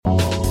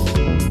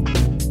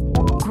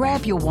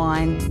grab your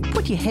wine,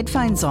 put your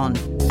headphones on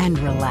and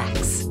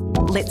relax.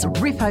 Let's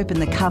rip open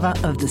the cover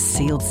of the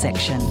sealed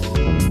section.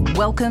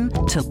 Welcome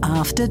to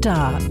After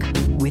Dark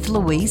with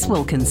Louise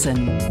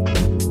Wilkinson.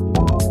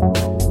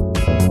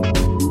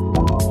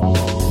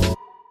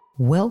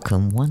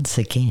 Welcome once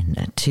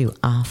again to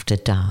After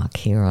Dark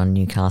here on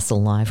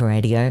Newcastle Live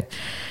Radio.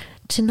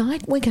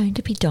 Tonight we're going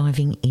to be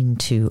diving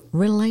into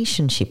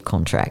relationship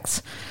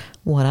contracts.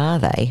 What are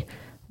they?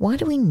 Why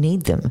do we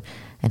need them?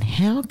 And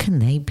how can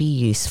they be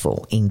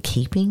useful in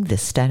keeping the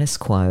status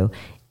quo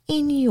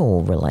in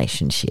your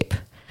relationship?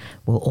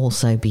 We'll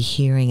also be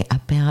hearing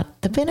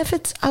about the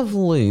benefits of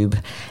lube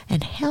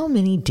and how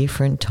many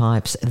different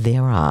types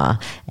there are.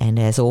 And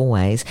as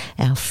always,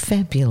 our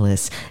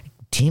fabulous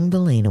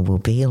Timberlina will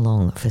be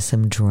along for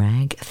some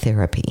drag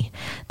therapy.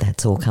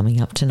 That's all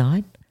coming up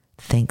tonight.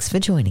 Thanks for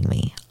joining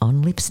me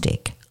on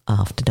Lipstick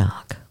After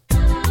Dark.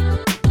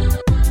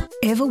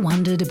 Ever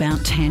wondered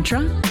about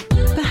Tantra?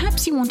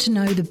 Perhaps you want to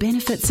know the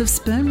benefits of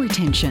sperm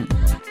retention.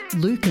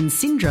 Luke and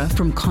Sindra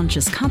from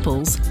Conscious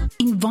Couples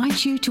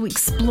invite you to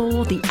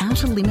explore the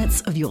outer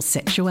limits of your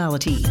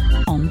sexuality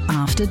on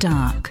After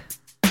Dark.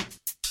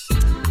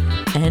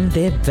 And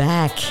they're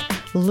back.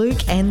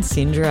 Luke and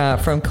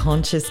Sindra from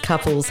Conscious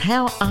Couples.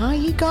 How are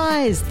you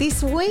guys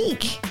this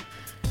week?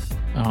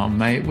 Oh,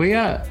 mate, we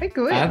are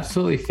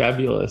absolutely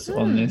fabulous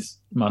on this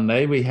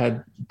Monday. We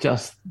had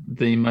just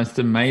the most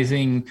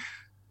amazing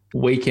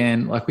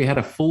weekend. Like, we had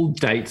a full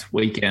dates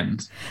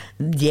weekend.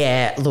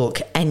 Yeah, look,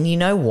 and you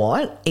know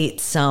what?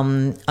 It's I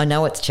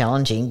know it's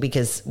challenging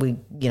because we,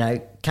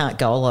 can't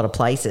go a lot of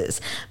places,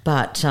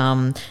 but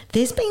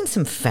there's been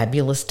some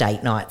fabulous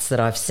date nights that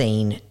I've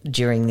seen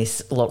during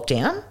this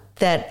lockdown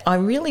that I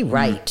really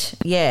rate.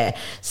 Yeah.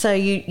 So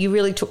you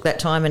really took that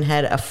time and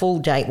had a full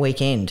date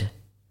weekend.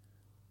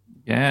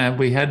 Yeah,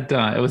 we had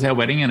it was our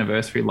wedding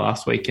anniversary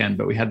last weekend,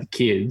 but we had the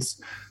kids,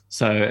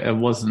 so it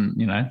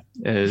wasn't,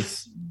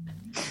 as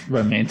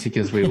romantic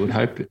as we would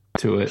hope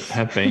to it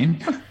have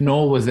been,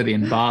 nor was it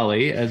in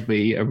Bali as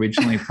we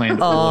originally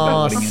planned all of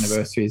our wedding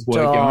anniversaries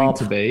were going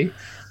to be.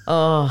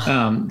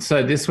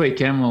 So this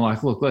weekend we're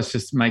like, look, let's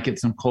just make it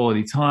some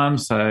quality time.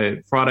 So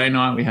Friday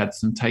night we had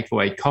some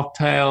takeaway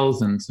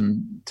cocktails and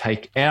some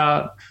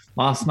takeout.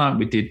 Last night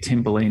we did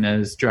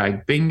Timberlina's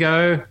drag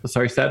bingo.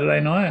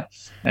 Saturday night.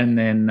 And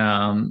then,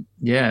 and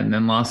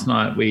then last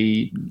night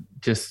we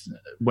just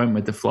went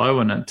with the flow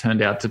and it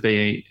turned out to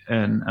be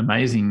an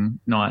amazing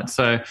night.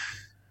 So,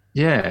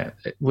 yeah,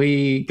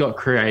 we got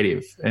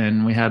creative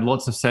and we had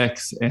lots of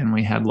sex and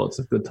we had lots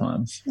of good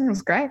times. It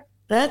was great.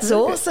 That's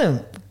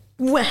awesome.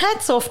 Well,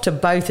 hats off to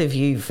both of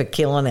you for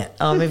killing it.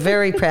 I'm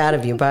very proud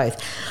of you both.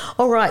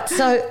 All right.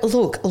 So,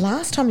 look,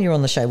 last time you were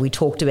on the show, we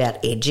talked about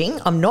edging.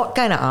 I'm not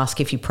going to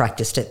ask if you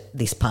practiced it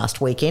this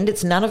past weekend.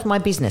 It's none of my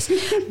business.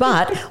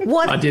 But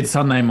what I did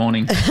Sunday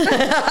morning.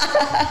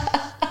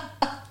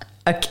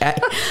 Okay.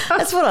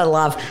 That's what I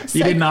love.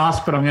 You didn't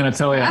ask, but I'm going to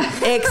tell you.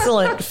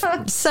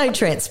 Excellent. So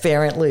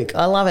transparent, Luke.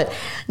 I love it.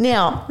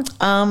 Now,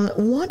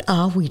 what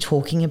are we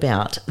talking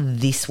about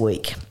this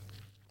week?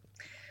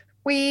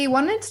 We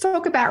wanted to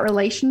talk about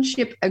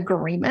relationship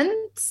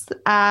agreements.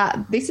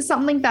 This is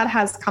something that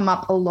has come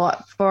up a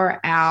lot for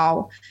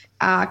our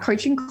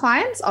coaching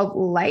clients of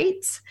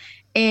late.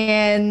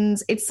 And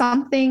it's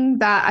something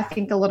that I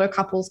think a lot of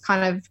couples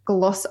kind of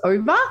gloss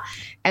over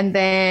and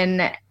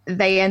then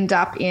they end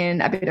up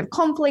in a bit of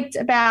conflict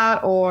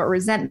about or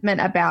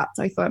resentment about.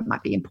 So I thought it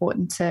might be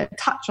important to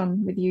touch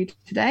on with you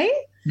today.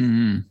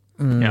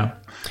 Mm-hmm. Yeah.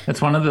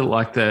 It's one of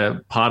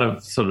the part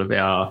of sort of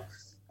our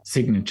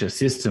signature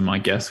system, I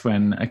guess,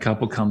 when a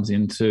couple comes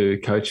into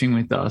coaching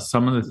with us.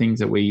 Some of the things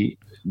that we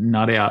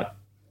nut out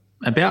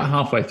about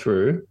halfway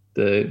through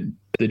the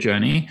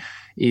journey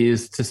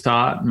is to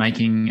start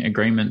making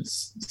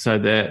agreements so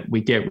that we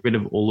get rid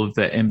of all of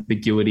the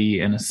ambiguity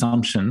and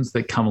assumptions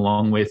that come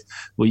along with,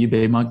 will you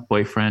be my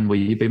boyfriend? Will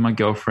you be my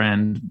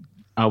girlfriend?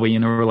 Are we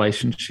in a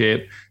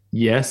relationship?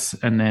 Yes.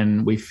 And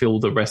then we fill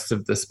the rest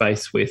of the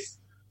space with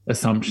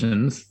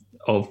assumptions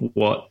of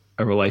what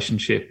a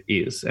relationship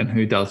is and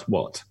who does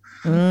what.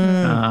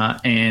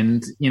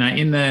 And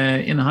in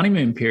the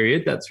honeymoon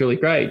period, that's really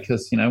great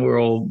because we're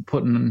all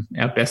putting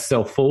our best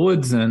self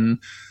forwards and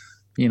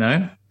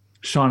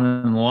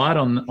shining the light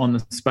on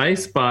the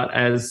space. But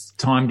as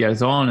time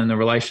goes on and the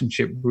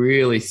relationship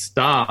really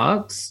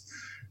starts,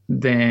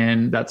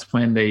 then that's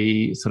when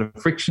the sort of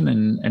friction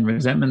and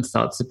resentment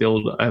starts to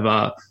build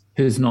over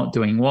who's not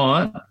doing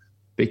what,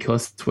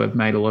 because we've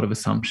made a lot of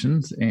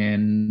assumptions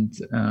and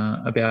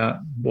about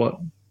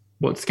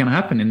what's going to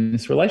happen in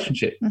this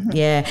relationship. Mm-hmm.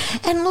 Yeah.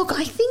 And look,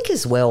 I think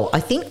as well,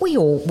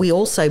 we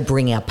also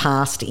bring our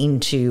past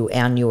into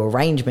our new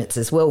arrangements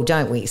as well,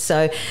 don't we?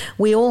 So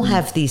we all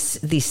have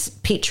this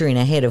picture in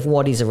our head of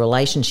what is a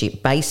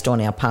relationship based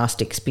on our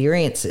past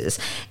experiences.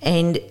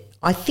 And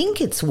I think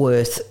it's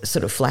worth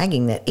sort of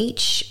flagging that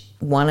each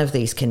one of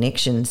these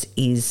connections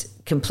is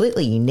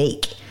completely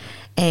unique.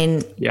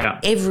 And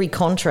every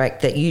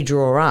contract that you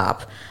draw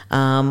up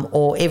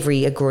or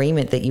every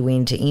agreement that you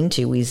enter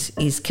into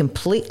is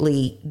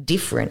completely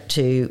different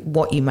to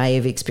what you may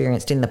have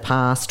experienced in the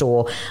past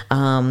or,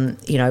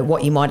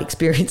 what you might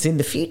experience in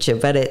the future.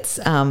 But it's,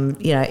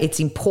 it's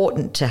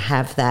important to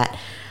have that,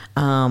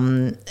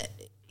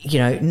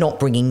 not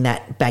bringing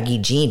that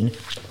baggage in.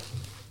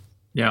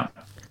 Yeah.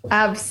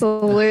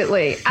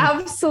 Absolutely.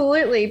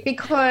 Absolutely.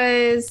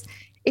 Because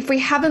if we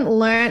haven't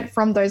learned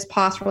from those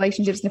past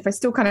relationships and if we're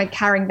still kind of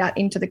carrying that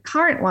into the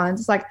current ones,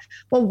 it's like,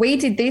 well, we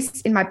did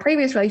this in my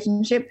previous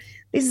relationship.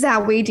 This is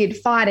how we did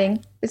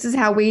fighting. This is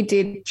how we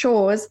did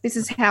chores. This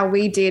is how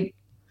we did,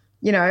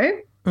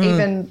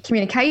 even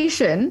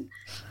communication.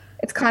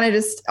 It's kind of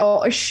just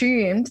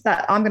assumed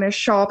that I'm going to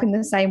show up in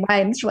the same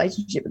way in this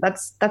relationship. But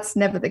that's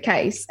never the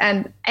case.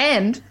 And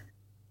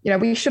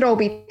we should all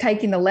be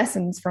taking the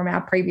lessons from our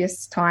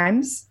previous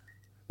times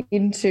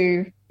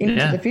into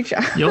the future.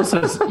 you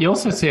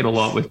also see it a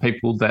lot with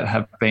people that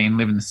have been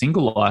living the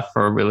single life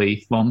for a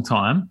really long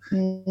time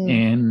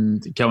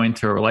and go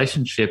into a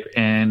relationship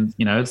and,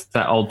 it's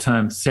that old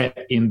term,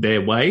 set in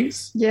their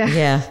ways.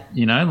 Yeah.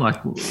 Yeah.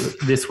 Like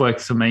this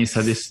works for me,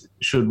 so this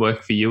should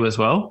work for you as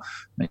well.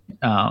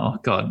 Oh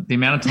God, the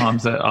amount of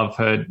times that I've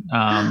heard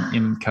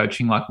in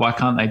coaching, like, why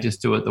can't they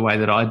just do it the way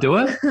that I do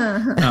it?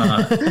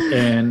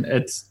 And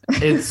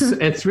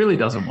it's really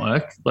doesn't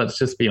work. Let's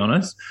just be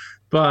honest.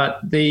 But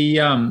the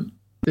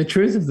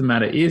truth of the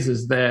matter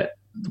is that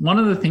one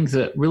of the things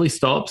that really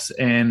stops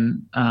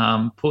and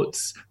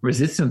puts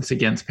resistance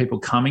against people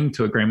coming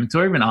to agreements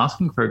or even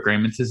asking for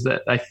agreements is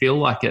that they feel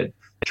like it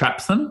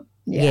traps them.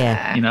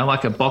 Yeah.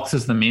 Like it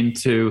boxes them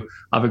into,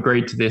 I've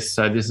agreed to this,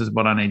 so this is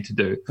what I need to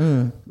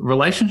do.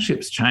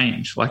 Relationships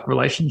change. Like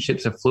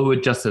relationships are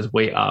fluid just as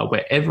we are.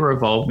 We're ever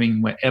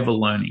evolving. We're ever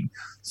learning.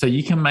 So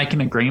you can make an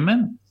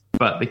agreement,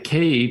 but the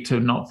key to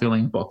not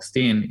feeling boxed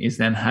in is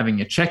then having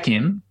a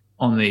check-in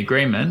on the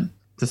agreement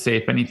to see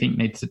if anything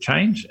needs to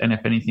change and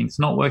if anything's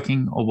not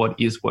working or what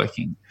is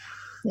working.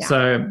 Yeah.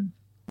 So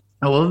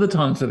a lot of the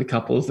times for the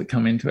couples that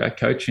come into our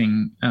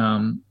coaching,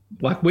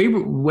 like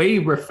we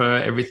refer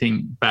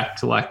everything back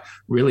to like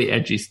really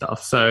edgy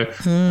stuff. So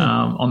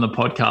on the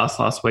podcast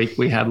last week,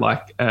 we had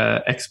like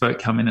an expert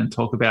come in and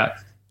talk about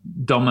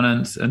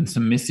dominance and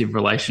submissive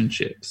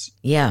relationships.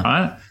 Yeah.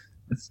 Right?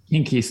 It's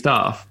kinky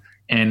stuff.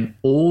 And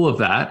all of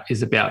that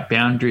is about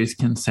boundaries,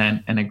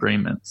 consent, and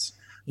agreements.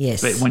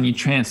 Yes. But when you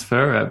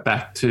transfer it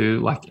back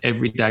to like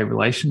everyday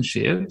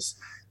relationships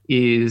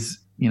is,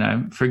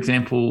 for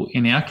example,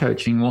 in our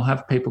coaching, we'll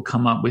have people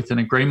come up with an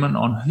agreement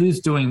on who's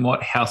doing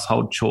what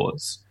household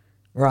chores.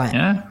 Right.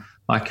 Yeah.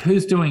 Like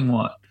who's doing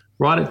what.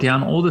 Write it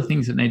down, all the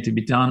things that need to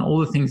be done, all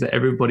the things that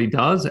everybody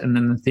does, and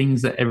then the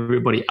things that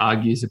everybody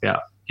argues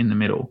about in the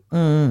middle.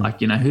 Like,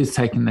 who's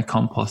taking the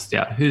compost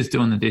out, who's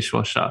doing the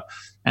dishwasher.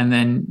 And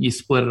then you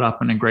split it up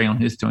and agree on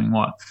who's doing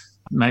what.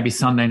 Maybe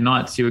Sunday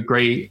nights you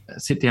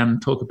sit down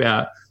and talk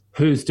about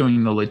who's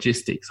doing the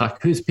logistics,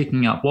 like who's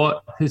picking up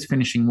what, who's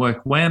finishing work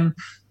when,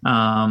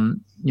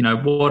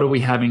 what are we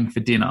having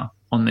for dinner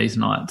on these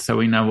nights so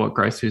we know what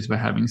groceries we're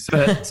having.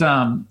 But,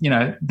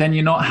 then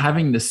you're not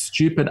having the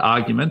stupid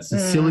arguments, the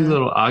silly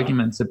little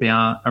arguments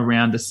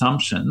around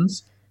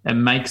assumptions. It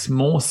makes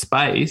more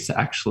space,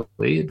 actually.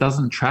 It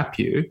doesn't trap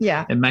you.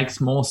 Yeah. It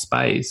makes more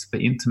space for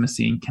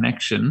intimacy and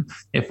connection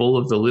if all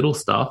of the little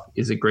stuff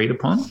is agreed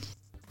upon.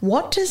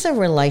 What does a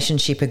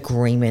relationship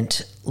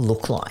agreement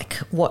look like?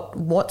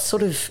 What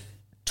sort of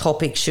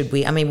topics should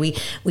we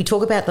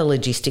talk about the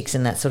logistics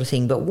and that sort of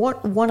thing, but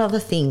what other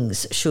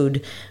things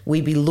should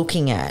we be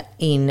looking at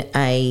in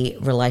a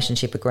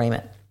relationship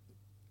agreement?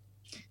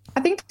 I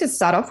think to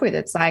start off with,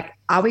 it's like,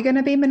 are we going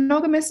to be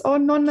monogamous or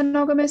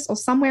non-monogamous or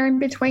somewhere in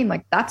between?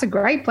 Like that's a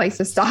great place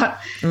to start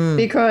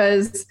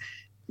because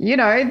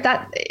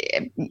that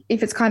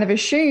if it's kind of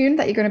assumed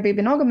that you're going to be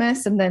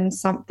monogamous and then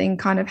something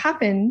kind of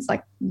happens,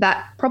 like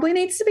that probably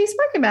needs to be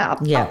spoken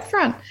about up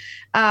front.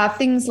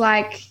 Things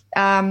like,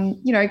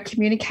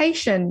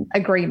 communication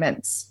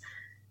agreements.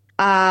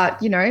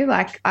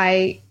 Like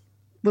I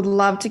would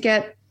love to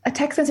get a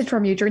text message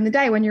from you during the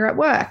day when you're at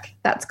work.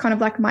 That's kind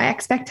of like my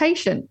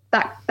expectation,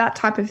 that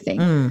type of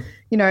thing.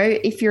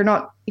 If you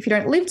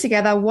don't live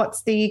together,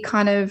 what's the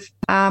kind of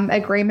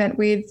agreement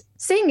with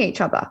seeing each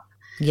other?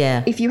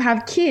 Yeah. If you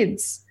have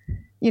kids,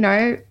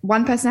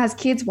 one person has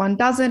kids, one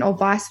doesn't, or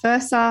vice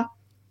versa.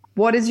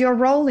 What is your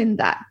role in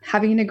that?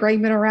 Having an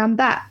agreement around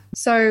that.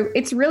 So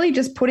it's really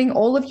just putting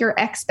all of your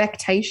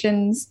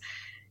expectations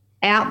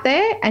out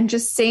there and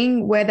just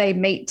seeing where they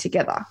meet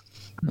together.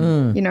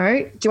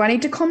 Do I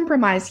need to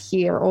compromise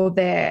here or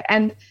there?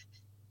 And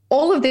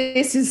all of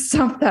this is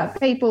stuff that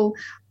people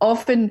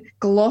often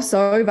gloss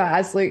over,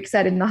 as Luke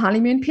said, in the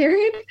honeymoon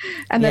period.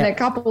 And then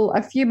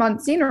a few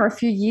months in or a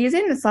few years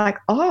in, it's like,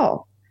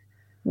 oh,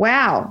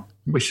 wow.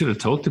 We should have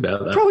talked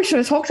about that. Probably should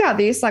have talked about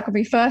this like when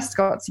we first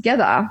got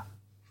together.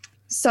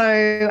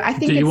 So I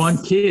think do you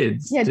want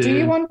kids? Yeah, do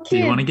you want kids? Do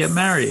you want to get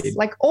married?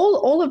 Like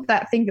all of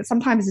that thing that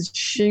sometimes is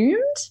assumed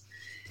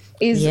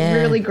is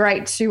really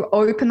great to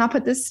open up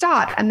at the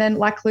start. And then,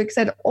 like Luke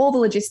said, all the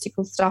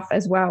logistical stuff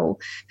as well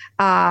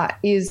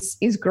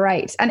is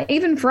great. And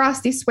even for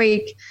us this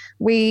week,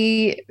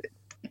 we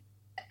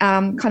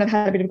kind of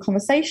had a bit of a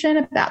conversation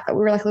about that. We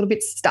were like a little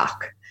bit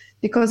stuck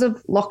because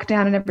of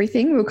lockdown and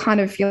everything. We were kind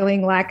of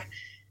feeling like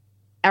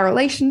our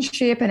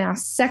relationship and our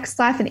sex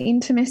life and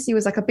intimacy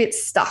was like a bit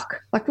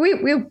stuck. Like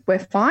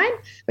we're fine.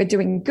 We're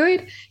doing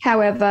good.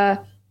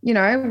 However, you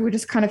know, we're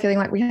just kind of feeling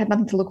like we had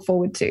nothing to look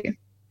forward to.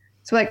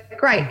 So like,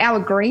 great. Our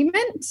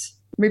agreement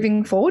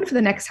moving forward for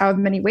the next however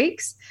many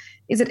weeks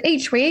is that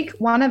each week,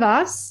 one of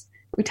us,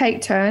 we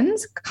take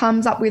turns,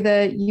 comes up with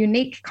a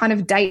unique kind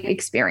of date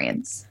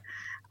experience.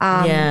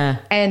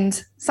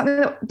 And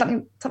something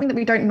that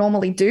we don't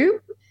normally do,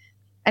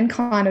 and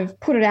kind of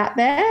put it out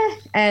there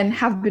and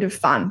have a bit of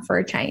fun for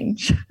a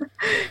change.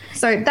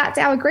 So that's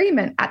our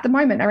agreement at the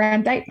moment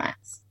around date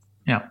nights.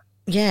 Yeah.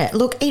 Yeah,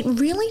 look, it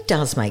really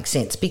does make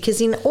sense because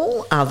in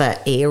all other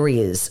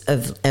areas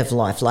of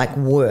life, like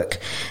work,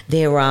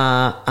 there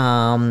are,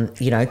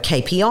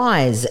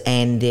 KPIs,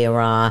 and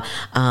there are,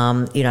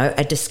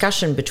 a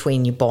discussion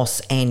between your boss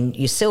and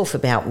yourself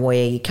about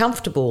where you're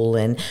comfortable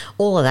and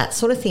all of that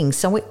sort of thing.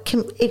 So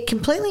it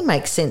completely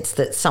makes sense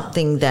that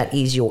something that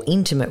is your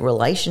intimate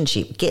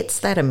relationship gets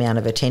that amount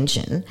of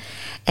attention,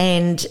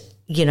 and,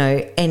 you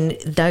know, and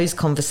those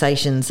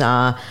conversations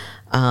are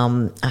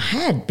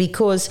had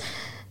because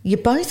you're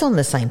both on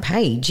the same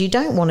page. You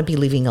don't want to be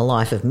living a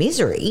life of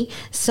misery.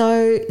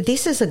 So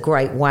this is a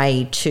great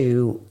way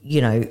to,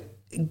 you know,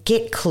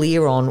 get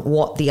clear on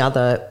what the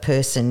other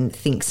person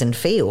thinks and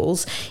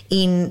feels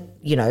in,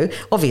 you know,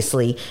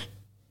 obviously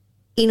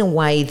in a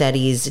way that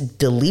is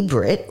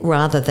deliberate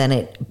rather than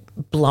it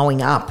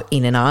blowing up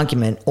in an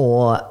argument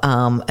or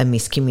a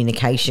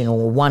miscommunication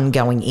or one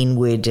going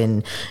inward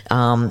and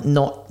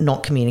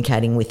not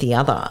communicating with the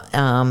other.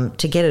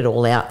 To get it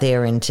all out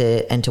there and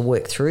to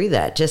work through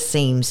that just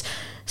seems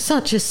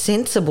such a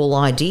sensible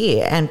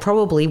idea, and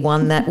probably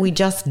one that we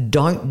just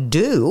don't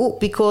do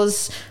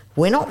because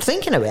we're not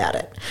thinking about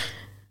it.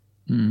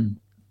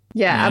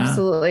 Yeah,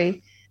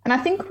 absolutely. And I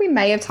think we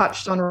may have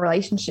touched on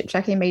relationship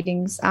check-in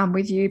meetings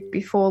with you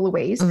before,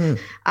 Louise.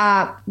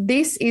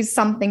 This is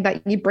something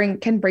that you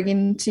can bring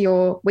into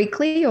your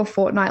weekly or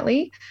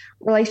fortnightly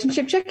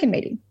relationship check-in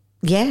meeting.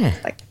 Yeah.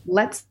 Like,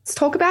 let's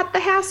talk about the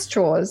house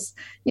chores.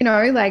 You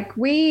know, like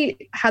we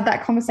had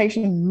that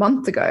conversation a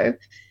month ago,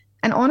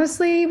 and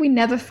honestly, we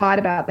never fight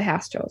about the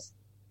house chores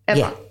ever.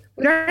 Yeah.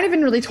 We don't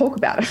even really talk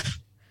about it.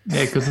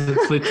 Yeah, because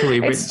it's literally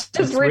it's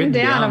just written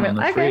down on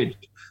the fridge.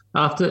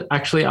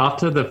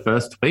 After the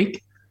first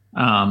week,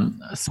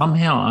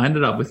 somehow I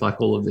ended up with like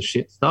all of the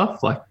shit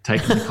stuff, like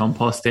taking the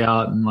compost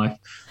out and like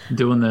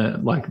doing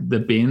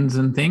the bins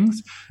and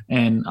things.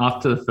 And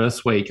after the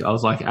first week, I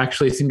was like,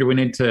 actually, Cinder, we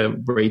need to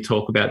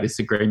re-talk about this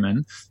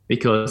agreement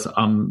because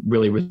I'm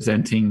really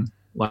resenting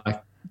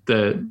like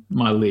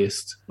my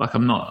list. Like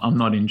I'm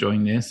not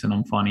enjoying this and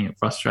I'm finding it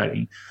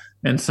frustrating.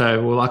 And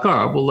so we're like, all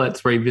right, well,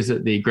 let's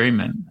revisit the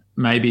agreement.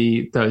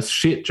 Maybe those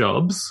shit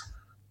jobs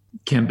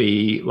can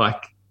be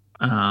like,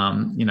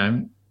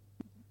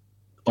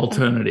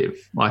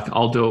 alternative. Like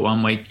I'll do it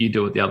one week, you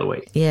do it the other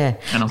week. Yeah.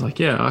 And I was like,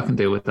 yeah, I can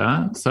deal with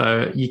that.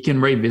 So you can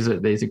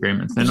revisit these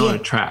agreements. They're not a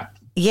trap.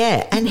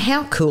 Yeah. And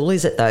how cool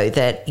is it though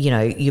that, you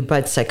know, you're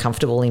both so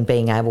comfortable in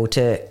being able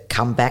to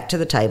come back to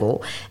the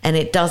table and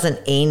it doesn't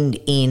end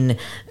in,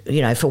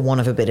 you know, for want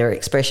of a better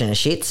expression, a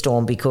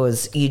shitstorm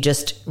because you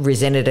just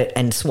resented it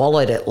and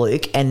swallowed it,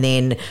 Luke, and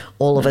then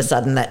all of a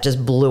sudden that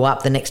just blew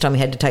up the next time you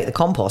had to take the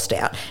compost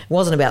out. It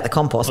wasn't about the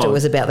compost, it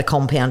was about the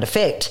compound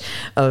effect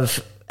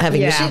of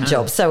having the shit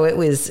job. So it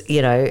was,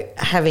 you know,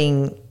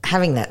 having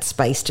that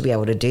space to be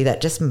able to do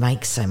that just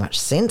makes so much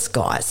sense,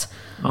 guys.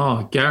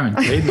 Oh,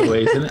 guaranteed,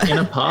 Louise. In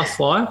a past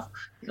life,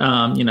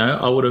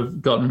 I would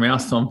have gotten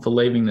roused on for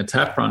leaving the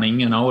tap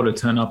running and I would have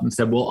turned up and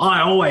said, well,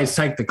 I always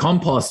take the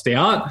compost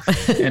out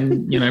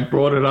and, you know,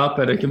 brought it up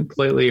at a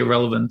completely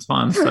irrelevant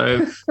time.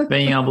 So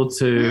being able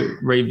to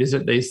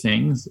revisit these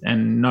things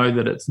and know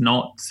that it's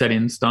not set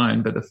in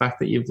stone, but the fact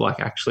that you've like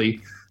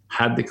actually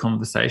had the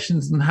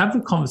conversations and have the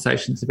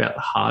conversations about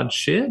the hard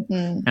shit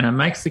and it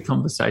makes the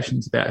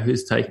conversations about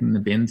who's taking the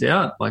bins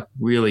out like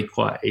really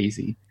quite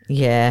easy.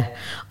 Yeah,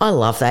 I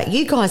love that.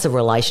 You guys are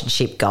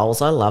relationship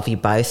goals. I love you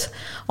both.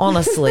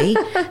 Honestly,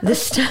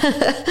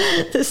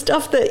 the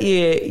stuff that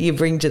you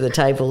bring to the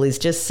table is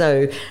just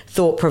so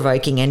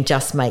thought-provoking and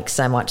just makes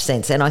so much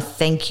sense. And I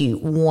thank you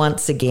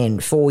once again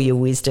for your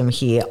wisdom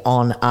here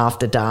on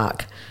After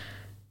Dark.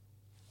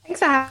 Thanks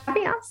for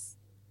having us.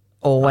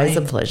 Always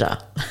a pleasure.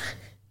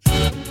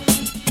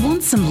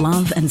 Want some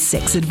love and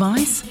sex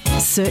advice?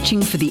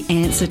 Searching for the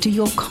answer to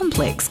your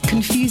complex,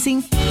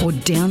 confusing or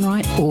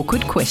downright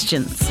awkward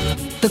questions?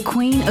 The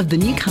queen of the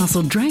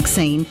Newcastle drag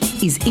scene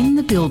is in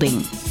the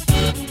building.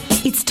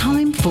 It's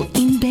time for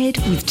In Bed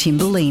with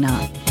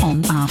Timberlina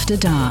on After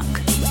Dark.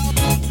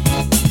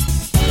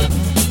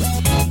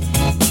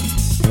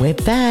 We're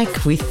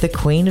back with the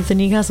queen of the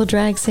Newcastle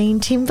drag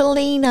scene,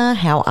 Timberlina.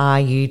 How are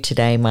you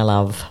today, my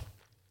love?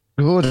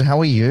 Good. How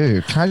are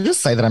you? Can I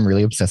just say that I'm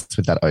really obsessed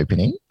with that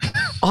opening?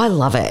 I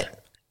love it.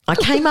 I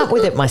came up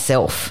with it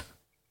myself.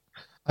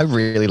 I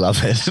really love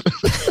it.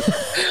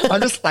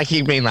 I'm just like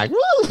you being like,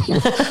 woo,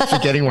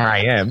 forgetting where I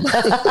am.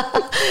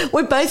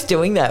 We're both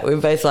doing that. We're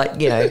both like,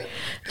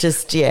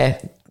 just,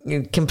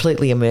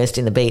 completely immersed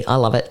in the beat. I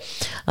love it.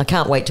 I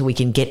can't wait till we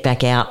can get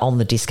back out on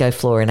the disco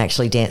floor and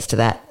actually dance to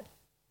that,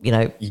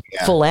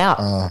 full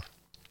out.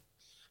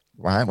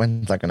 Right.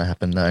 When's that going to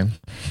happen though?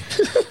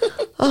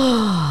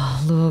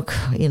 Oh, look,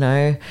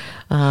 one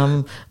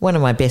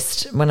of my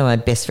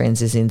best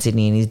friends is in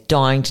Sydney and he's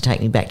dying to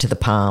take me back to the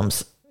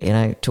Palms,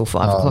 till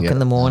 5 o'clock in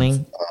the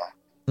morning.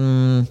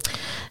 I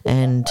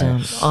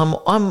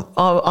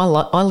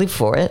live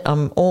for it.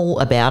 I'm all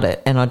about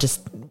it, and it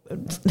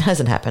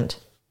hasn't happened.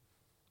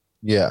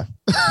 Yeah.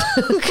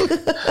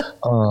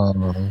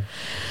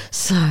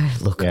 So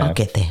look, yeah. I'll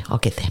get there.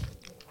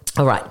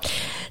 All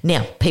right,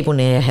 now people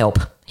need our help.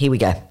 Here we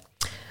go.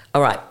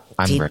 All right,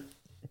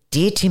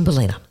 Dear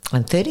Timberlina,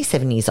 I'm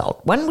 37 years old.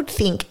 One would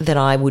think that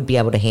I would be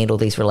able to handle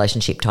these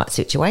relationship-type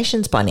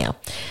situations by now.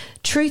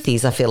 Truth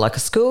is, I feel like a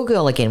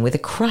schoolgirl again with a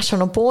crush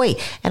on a boy,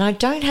 and I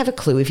don't have a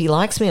clue if he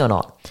likes me or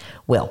not.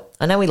 Well,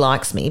 I know he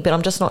likes me, but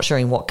I'm just not sure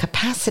in what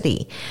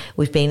capacity.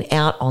 We've been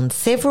out on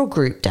several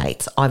group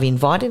dates. I've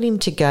invited him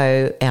to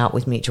go out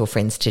with mutual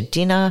friends to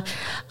dinner,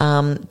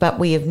 but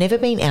we have never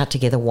been out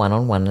together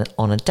one-on-one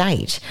on a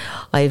date.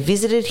 I have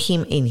visited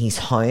him in his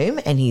home,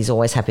 and he's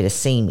always happy to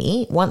see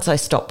me. Once I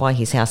stopped by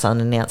his house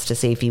unannounced to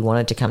see if he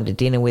wanted to come to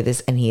dinner with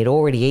us, and he had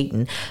already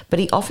eaten, but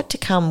he offered to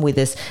come with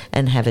us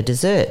and have a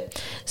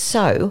dessert.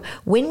 So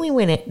when we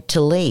went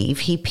to leave,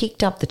 he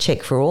picked up the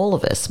check for all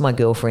of us, my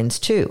girlfriends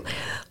too.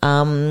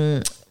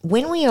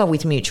 When we are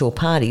with mutual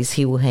parties,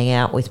 he will hang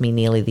out with me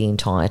nearly the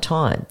entire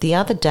time. The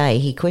other day,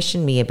 he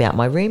questioned me about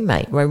my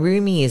roommate. My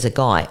roomie is a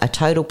guy, a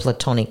total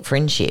platonic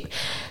friendship,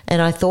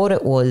 and I thought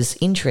it was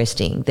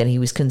interesting that he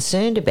was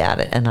concerned about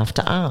it enough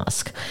to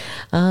ask.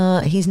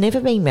 He's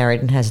never been married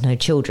and has no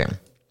children.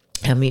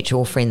 Our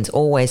mutual friends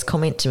always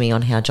comment to me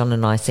on how John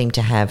and I seem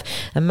to have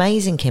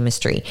amazing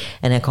chemistry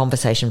and our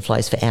conversation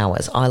flows for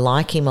hours. I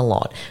like him a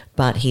lot,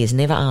 but he has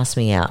never asked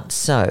me out,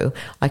 so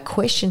I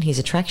question his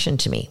attraction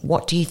to me.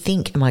 What do you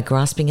think? Am I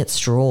grasping at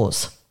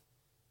straws?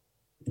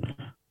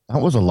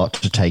 That was a lot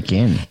to take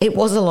in. It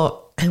was a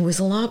lot.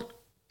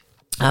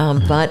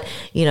 But,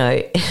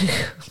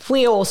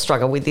 we all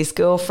struggle with this,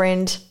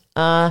 girlfriend.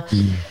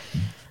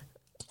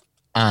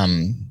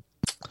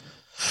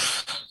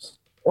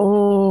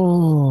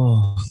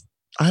 Oh,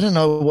 I don't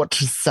know what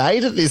to say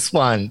to this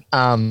one.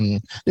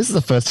 This is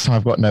the first time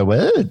I've got no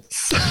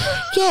words.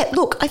 Yeah,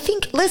 look, I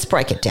think let's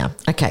break it down,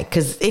 okay,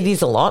 because it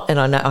is a lot, and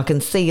I know I can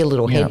see your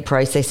little head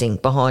processing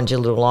behind your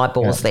little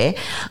eyeballs there.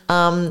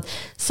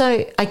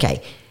 So,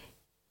 okay,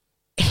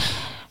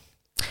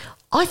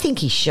 I think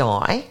he's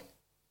shy,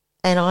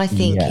 and I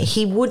think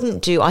he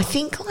wouldn't do. I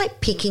think like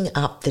picking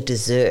up the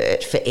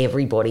dessert for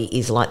everybody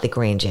is like the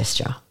grand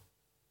gesture.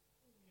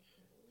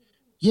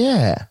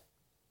 Yeah.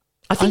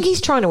 I think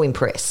he's trying to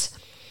impress.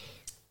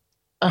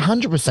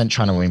 100%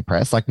 trying to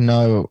impress. Like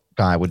no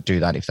guy would do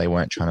that if they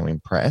weren't trying to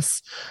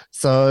impress.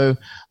 So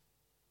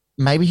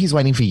maybe he's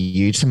waiting for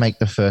you to make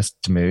the first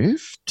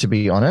move, to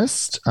be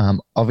honest.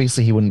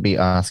 Obviously, he wouldn't be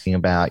asking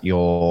about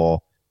your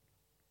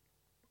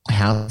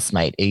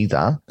housemate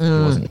either. He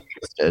wasn't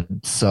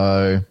interested.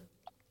 So,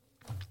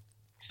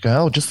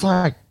 girl, just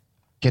like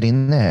get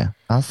in there,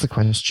 ask the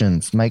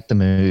questions, make the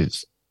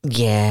moves.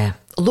 Yeah.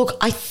 Look,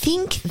 I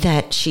think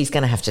that she's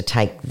going to have to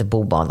take the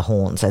bull by the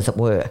horns, as it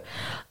were,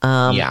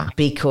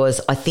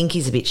 because I think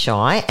he's a bit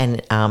shy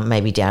and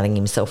maybe doubting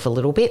himself a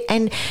little bit.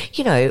 And,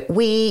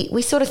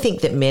 we sort of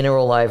think that men are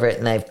all over it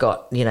and they've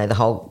got, the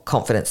whole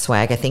confidence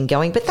swagger thing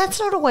going, but that's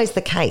not always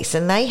the case.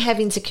 And they have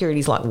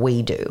insecurities like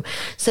we do.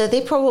 So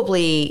they're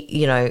probably,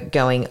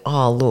 going,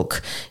 oh,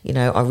 look,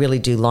 I really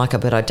do like her,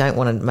 but I don't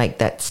want to make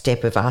that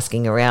step of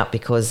asking her out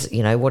because,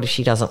 what if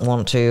she doesn't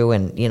want to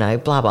and,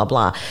 blah, blah,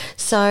 blah.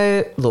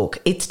 So, look,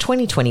 it's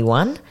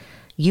 2021.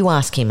 You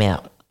ask him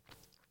out.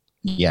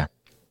 Yeah.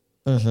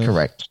 Mm-hmm.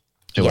 Correct.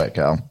 Do it,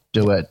 girl.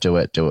 Do it.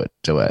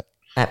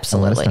 Absolutely.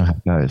 Let us know how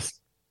it goes.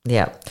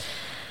 Yeah.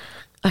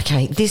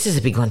 Okay, this is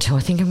a big one too. I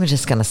think I'm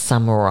just going to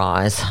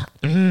summarise.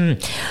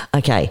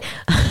 Okay.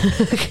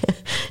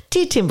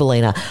 Dear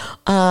Timberlina,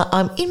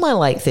 I'm in my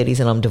late 30s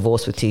and I'm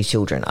divorced with 2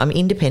 children. I'm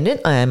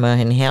independent. I own my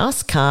own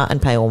house, car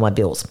and pay all my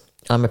bills.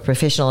 I'm a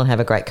professional and have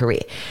a great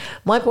career.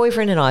 My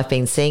boyfriend and I have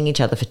been seeing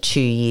each other for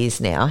 2 years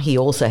now. He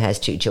also has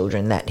 2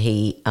 children that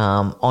he,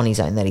 on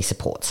his own, that he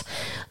supports.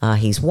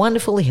 He's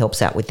wonderful. He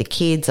helps out with the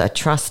kids. I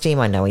trust him.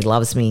 I know he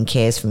loves me and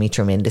cares for me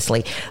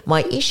tremendously.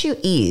 My issue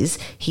is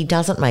he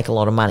doesn't make a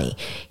lot of money.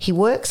 He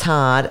works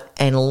hard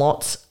and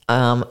lots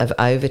of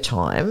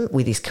overtime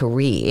with his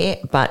career,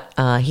 but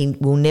he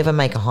will never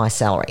make a high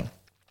salary.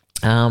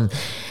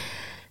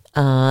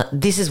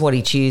 This is what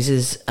he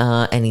chooses,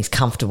 and he's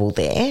comfortable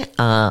there.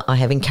 I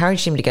have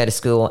encouraged him to go to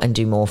school and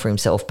do more for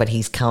himself, but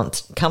he's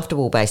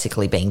comfortable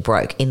basically being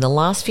broke. In the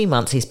last few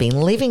months, he's been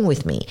living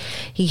with me.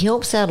 He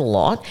helps out a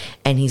lot,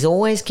 and he's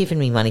always given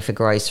me money for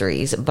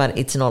groceries, but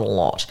it's not a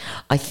lot.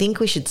 I think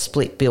we should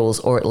split bills,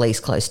 or at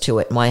least close to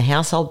it. My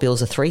household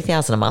bills are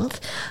 $3,000 a month,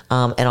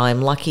 and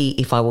I'm lucky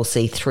if I will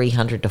see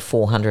 $300 to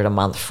 $400 a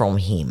month from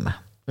him.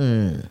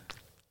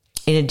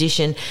 In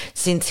addition,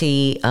 since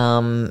he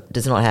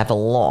does not have a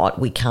lot,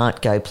 we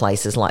can't go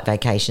places like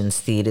vacations,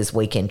 theatres,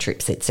 weekend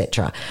trips,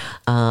 etc.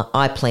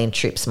 I plan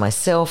trips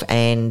myself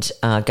and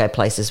go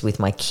places with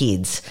my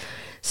kids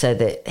so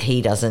that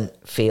he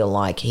doesn't feel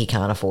like he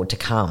can't afford to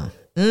come.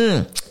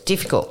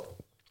 Difficult.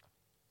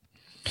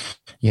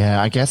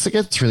 Yeah, I guess it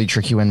gets really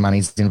tricky when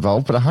money's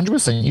involved, but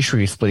 100% you should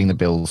be splitting the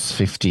bills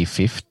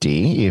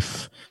 50-50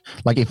 if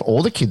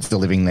all the kids are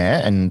living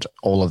there and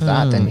all of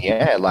that, then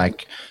yeah,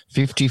 like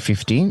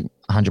 50-50,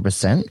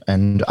 100%.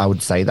 And I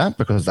would say that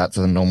because that's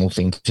a normal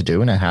thing to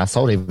do in a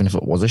household, even if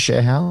it was a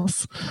share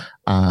house.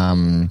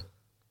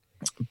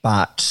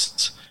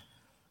 But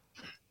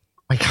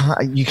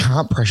you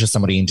can't pressure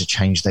somebody into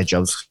change their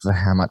jobs for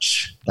how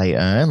much they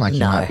earn. Like, you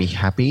might be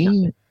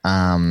happy.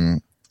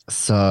 But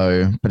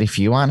if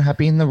you aren't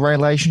happy in the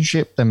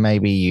relationship, then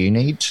maybe you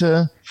need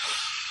to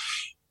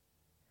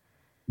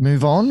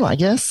move on, I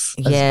guess,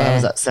 as bad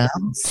as that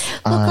sounds.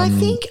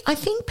 Look, I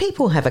think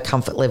people have a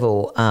comfort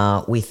level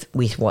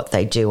with what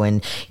they do.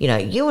 And, you know,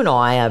 you and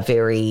I are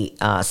very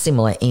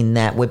similar in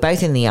that we're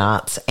both in the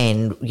arts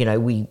and, you know,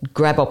 we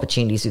grab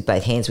opportunities with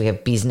both hands. We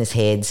have business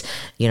heads,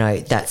 you know,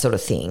 that sort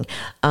of thing.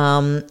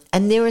 And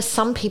there are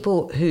some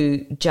people who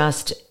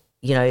just,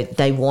 you know,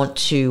 they want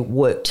to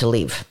work to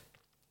live.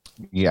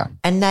 Yeah.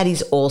 And that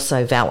is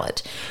also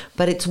valid.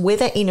 But it's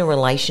whether in a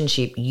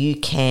relationship you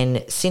can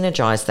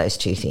synergize those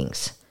two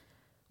things.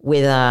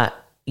 Whether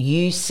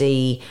you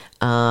see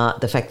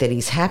the fact that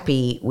he's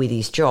happy with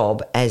his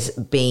job as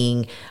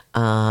being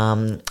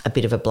a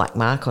bit of a black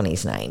mark on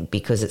his name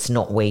because it's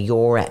not where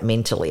you're at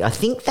mentally. I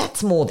think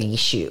that's more the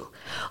issue.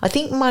 I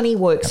think money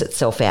works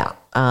itself out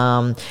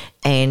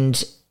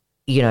and,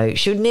 you know,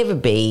 should never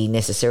be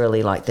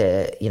necessarily like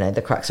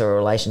the crux of a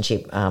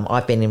relationship.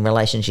 I've been in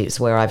relationships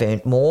where I've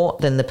earned more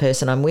than the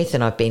person I'm with,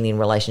 and I've been in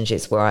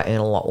relationships where I earn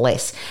a lot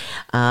less.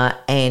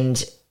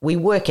 And we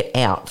work it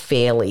out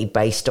fairly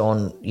based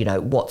on, you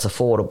know, what's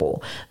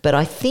affordable. But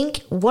I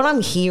think what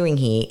I'm hearing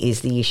here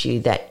is the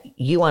issue that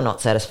you are not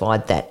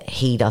satisfied that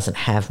he doesn't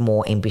have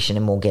more ambition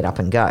and more get up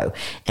and go.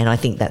 And I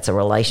think that's a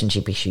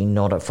relationship issue,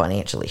 not a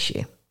financial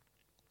issue.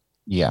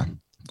 Yeah,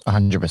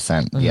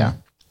 100%. Yeah.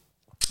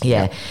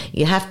 Yeah,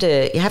 you have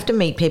to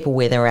meet people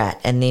where they're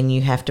at, and then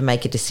you have to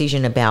make a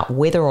decision about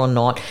whether or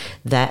not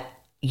that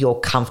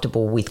you're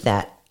comfortable with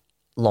that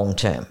long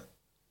term.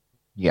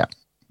 Yeah.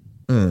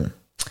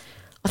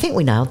 I think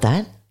we nailed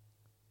that.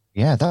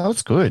 Yeah, that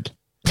was good.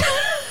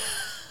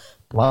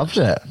 Loved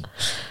it.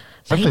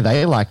 Hopefully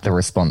they liked the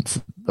response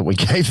that we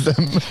gave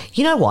them.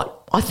 You know what?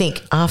 I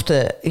think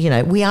after, you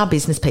know, we are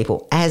business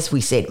people, as we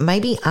said,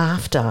 maybe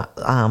after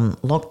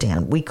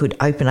lockdown, we could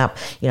open up,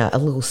 you know, a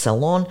little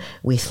salon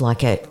with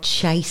like a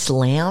chase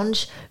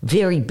lounge,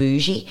 very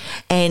bougie,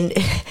 and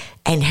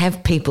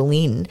have people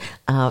in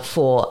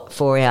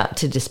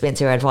to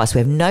dispense our advice. We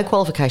have no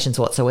qualifications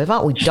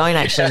whatsoever. We don't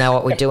actually know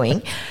what we're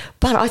doing,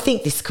 but I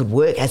think this could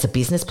work as a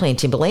business plan.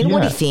 Timberlina, what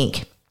do you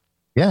think?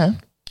 Yeah,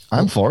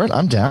 I'm for it.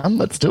 I'm down.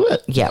 Let's do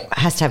it. Yeah,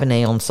 has to have a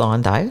neon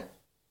sign though.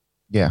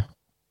 Yeah.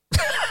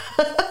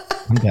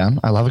 I'm down.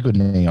 I love a good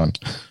neon.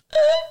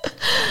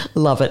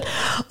 Love it.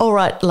 All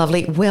right,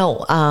 lovely.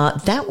 Well,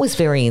 that was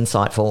very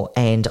insightful,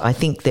 and I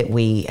think that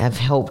we have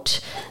helped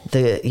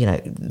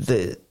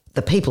the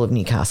people of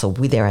Newcastle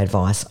with their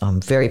advice. I'm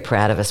very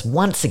proud of us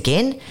once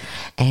again,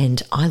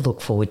 and I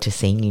look forward to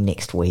seeing you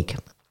next week.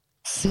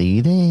 See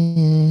you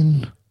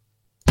then.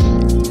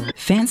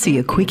 Fancy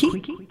a quickie?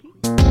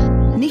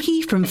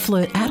 Nikki from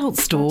Flirt Adult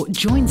Store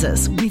joins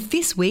us with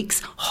this week's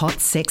hot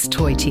sex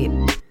toy tip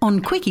on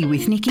Quickie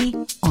with Nikki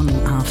on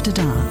After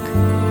Dark.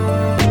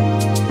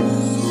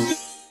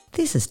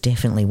 This is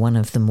definitely one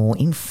of the more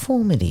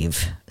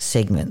informative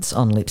segments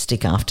on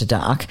Lipstick After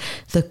Dark,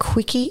 the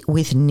Quickie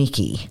with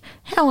Nikki.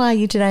 How are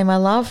you today, my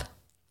love?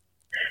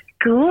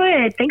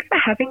 Good. Thanks for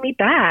having me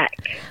back.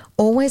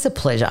 Always a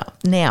pleasure.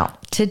 Now,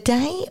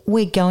 today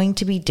we're going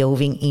to be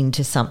delving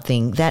into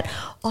something that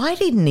I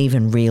didn't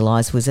even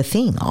realise was a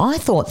thing. I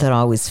thought that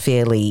I was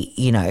fairly,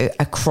 you know,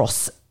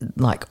 across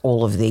like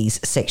all of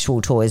these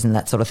sexual toys and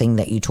that sort of thing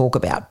that you talk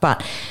about.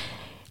 But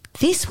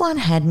this one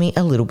had me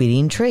a little bit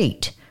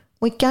intrigued.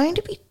 We're going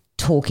to be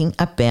talking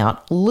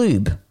about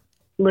lube.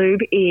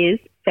 Lube is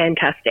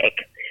fantastic.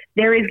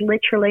 There is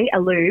literally a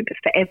lube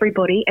for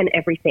everybody and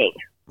everything.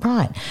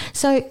 Right.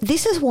 So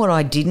this is what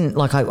I didn't,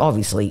 like,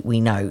 obviously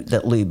we know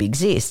that lube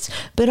exists,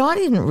 but I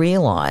didn't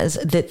realise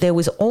that there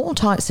was all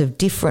types of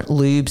different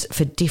lubes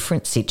for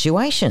different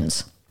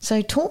situations.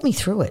 So talk me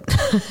through it.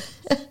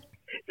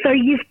 So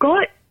you've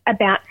got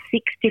about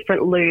 6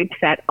 different lubes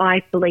that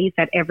I believe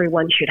that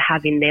everyone should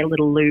have in their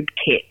little lube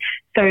kit.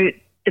 So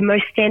the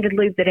most standard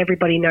lube that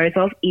everybody knows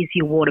of is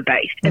your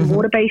water-based. And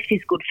water-based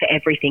is good for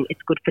everything.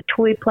 It's good for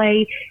toy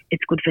play.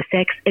 It's good for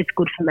sex. It's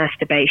good for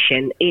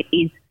masturbation. It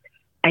is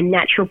a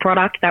natural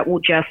product that will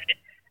just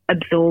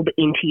absorb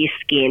into your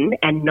skin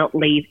and not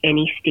leave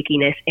any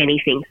stickiness,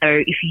 anything. So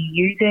if you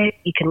use it,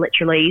 you can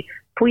literally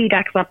pull your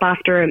ducks up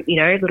after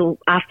a little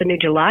afternoon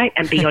delight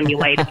and be on your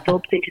way. It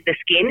absorbs into the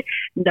skin.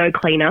 No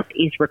cleanup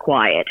is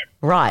required.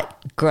 Right.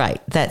 Great.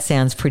 That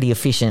sounds pretty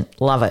efficient.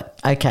 Love it.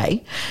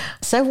 Okay.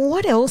 So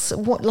what else?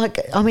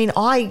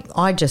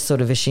 I just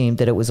sort of assumed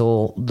that it was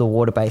all the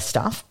water-based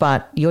stuff,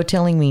 but you're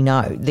telling me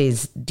no,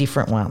 there's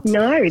different ones.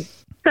 No.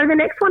 So the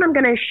next one I'm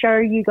going to show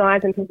you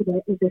guys and talk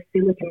about is the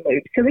silicone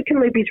lube. Silicone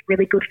lube is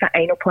really good for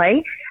anal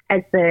play,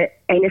 as the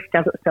anus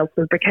doesn't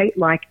self-lubricate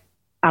like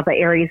other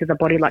areas of the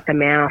body, like the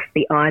mouth,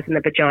 the eyes and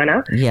the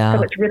vagina. Yeah.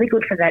 So it's really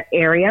good for that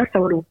area,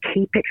 so it'll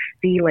keep it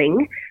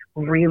feeling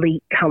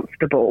really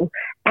comfortable.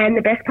 And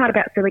the best part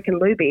about silicone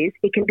lube is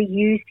it can be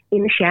used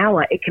in the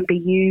shower, it can be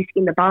used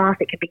in the bath,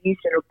 it can be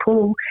used in a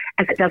pool,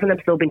 as it doesn't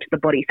absorb into the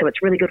body. So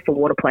it's really good for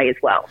water play as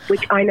well,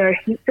 which I know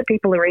heaps of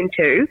people are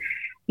into.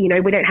 We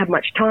don't have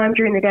much time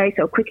during the day,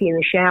 so quickly in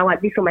the shower,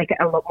 this will make it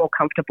a lot more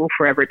comfortable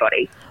for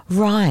everybody.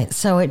 Right.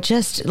 So it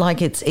just,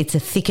 it's a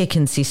thicker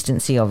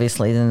consistency,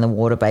 obviously, than the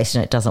water-based,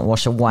 and it doesn't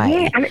wash away.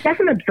 Yeah, and it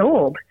doesn't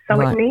absorb. So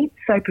It needs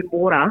soap and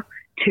water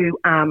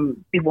to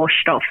be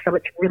washed off. So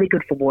it's really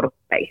good for water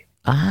play.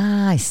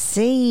 Ah, I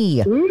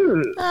see.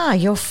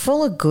 You're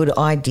full of good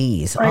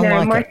ideas. I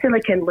know. My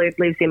silicone lube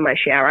lives in my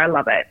shower. I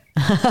love it.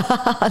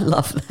 I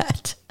love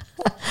that.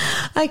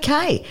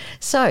 Okay,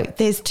 so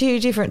there's 2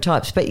 different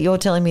types, but you're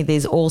telling me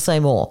there's also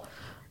more.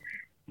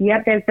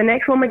 Yep, there's the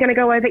next one we're going to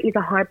go over is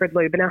a hybrid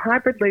lube. And a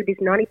hybrid lube is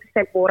 90%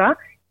 water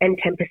and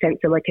 10%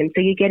 silicone.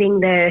 So you're getting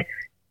the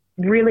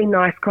really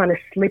nice kind of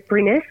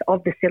slipperiness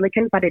of the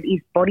silicone, but it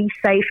is body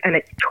safe and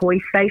it's toy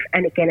safe.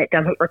 And again, it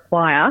doesn't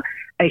require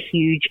a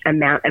huge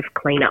amount of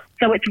cleanup.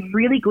 So it's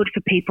really good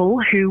for people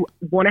who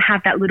want to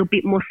have that little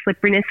bit more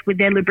slipperiness with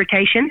their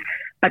lubrication,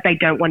 but they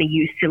don't want to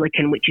use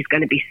silicone, which is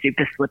going to be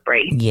super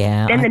slippery.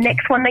 Yeah. Then the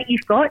next one that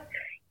you've got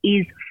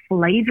is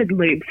flavored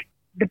lubes.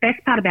 The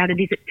best part about it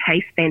is it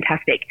tastes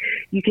fantastic.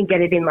 You can get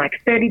it in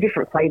 30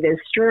 different flavors,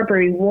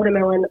 strawberry,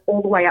 watermelon,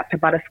 all the way up to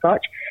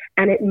butterscotch,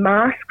 and it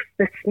masks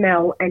the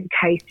smell and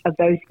taste of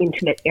those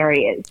intimate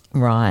areas.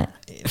 Right.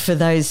 For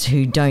those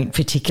who don't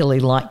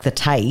particularly like the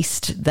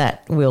taste,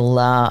 that will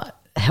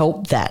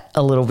help that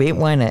a little bit,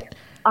 won't it?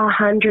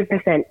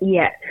 100%,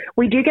 yeah.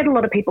 We do get a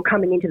lot of people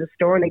coming into the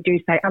store and they do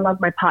say, I love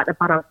my partner,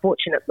 but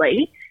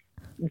unfortunately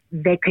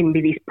there can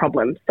be this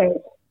problem.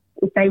 So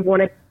if they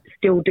want to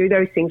still do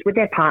those things with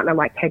their partner,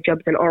 like head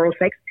jobs and oral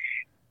sex,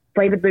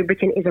 flavored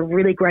lubricant is a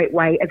really great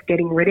way of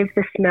getting rid of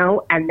the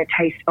smell and the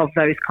taste of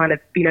those kind of,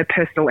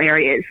 personal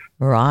areas.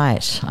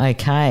 Right.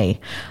 Okay.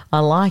 I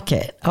like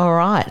it. All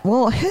right.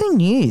 Well, who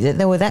knew that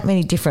there were that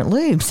many different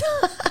lubes?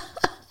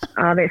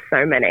 Oh, there's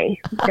so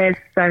many. There's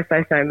so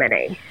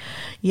many.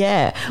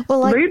 Yeah.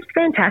 Well, lube's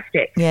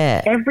fantastic.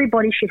 Yeah.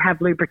 Everybody should have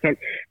lubricant.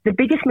 The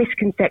biggest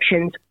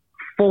misconceptions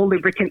for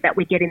lubricant that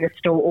we get in the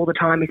store all the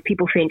time is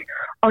people think,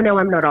 oh, no,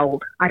 I'm not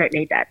old. I don't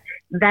need that.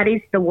 That is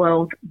the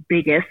world's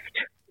biggest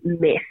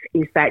myth,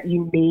 is that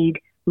you need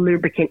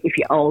lubricant if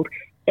you're old.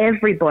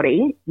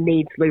 Everybody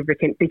needs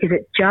lubricant because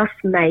it just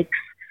makes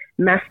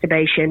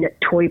masturbation,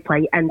 toy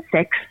play and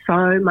sex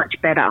so much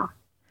better.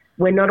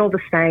 We're not all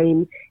the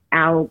same.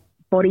 Our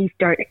bodies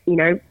don't,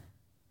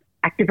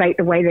 activate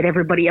the way that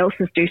everybody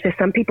else's do. So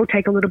some people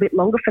take a little bit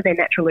longer for their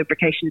natural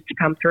lubrications to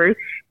come through,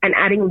 and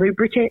adding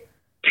lubricant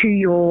to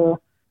your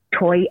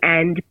toy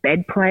and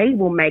bed play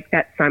will make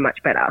that so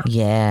much better.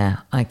 Yeah.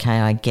 Okay.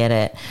 I get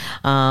it.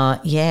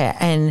 Yeah.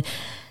 And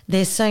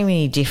there's so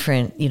many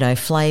different,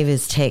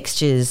 flavors,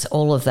 textures,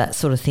 all of that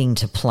sort of thing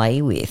to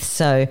play with.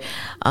 So,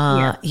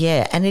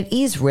 yeah. And it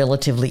is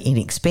relatively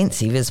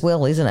inexpensive as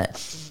well, isn't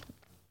it?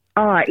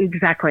 Oh,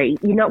 exactly.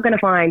 You're not going to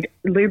find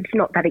lube's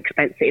not that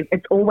expensive.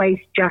 It's always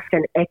just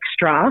an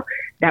extra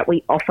that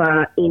we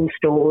offer in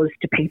stores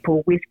to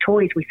people with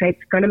toys. We say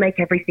it's going to make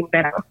everything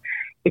better.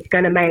 It's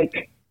going to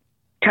make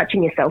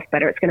touching yourself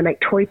better. It's going to make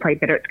toy play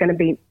better. It's going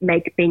to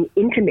make being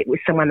intimate with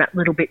someone that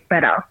little bit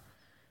better.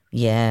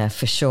 Yeah,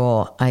 for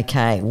sure.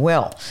 Okay.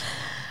 Well,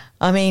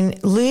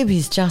 lube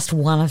is just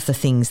one of the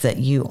things that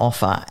you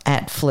offer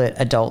at Flirt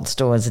Adult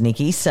Stores,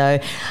 Nikki. So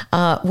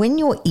when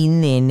you're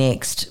in there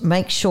next,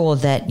 make sure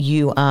that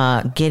you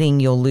are getting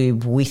your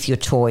lube with your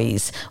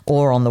toys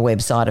or on the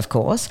website, of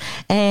course.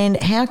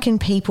 And how can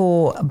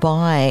people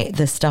buy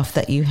the stuff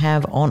that you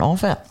have on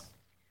offer?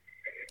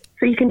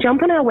 So you can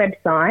jump on our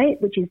website,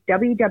 which is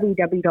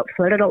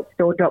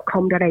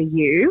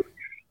www.flirtadultstore.com.au.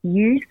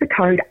 Use the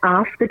code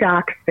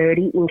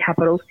AFTERDARK30 in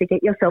capitals to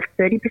get yourself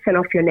 30%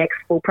 off your next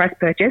full price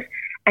purchase,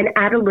 and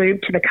add a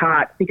lube to the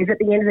cart, because at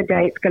the end of the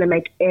day, it's going to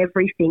make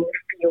everything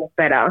feel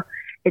better.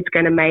 It's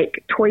going to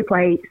make toy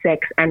play,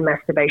 sex and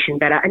masturbation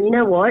better. And you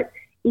know what?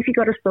 if you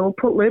got a sore,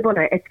 put lube on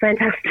it. It's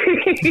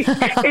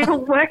fantastic.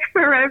 It'll work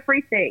for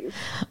everything.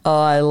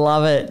 Oh, I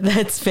love it.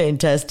 That's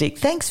fantastic.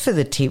 Thanks for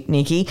the tip,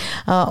 Nikki.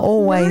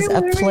 Always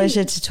a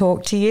pleasure to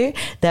talk to you.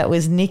 That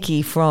was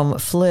Nikki from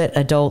Flirt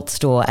Adult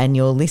Store, and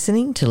you're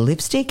listening to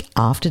Lipstick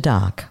After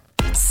Dark.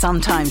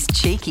 Sometimes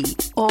cheeky,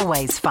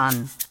 always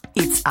fun.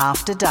 It's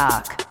After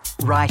Dark,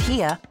 right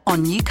here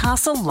on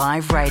Newcastle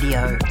Live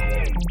Radio.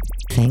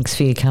 Thanks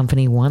for your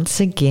company once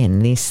again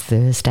this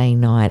Thursday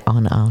night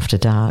on After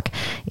Dark.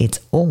 It's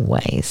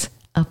always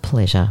a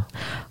pleasure.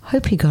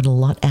 Hope you got a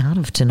lot out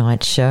of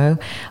tonight's show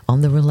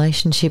on the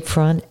relationship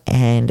front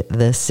and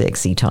the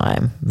sexy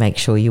time. Make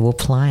sure you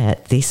apply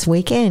it this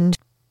weekend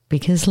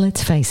because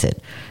let's face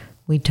it,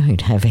 we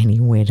don't have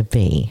anywhere to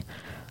be.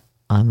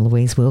 I'm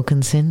Louise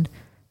Wilkinson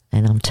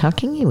and I'm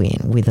tucking you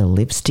in with a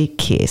lipstick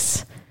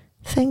kiss.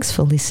 Thanks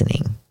for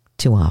listening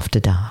to After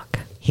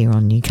Dark here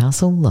on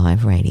Newcastle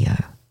Live Radio.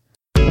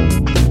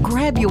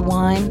 Grab your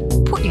wine,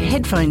 put your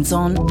headphones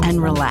on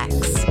and relax.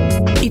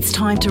 It's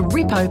time to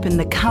rip open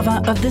the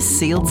cover of the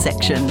sealed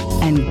section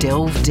and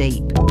delve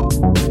deep.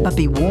 But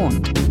be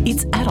warned,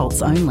 it's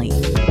adults only.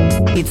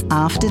 It's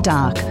After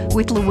Dark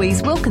with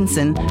Louise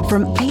Wilkinson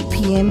from 8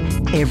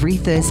 p.m. every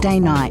Thursday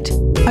night,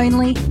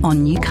 only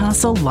on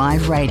Newcastle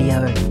Live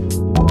Radio.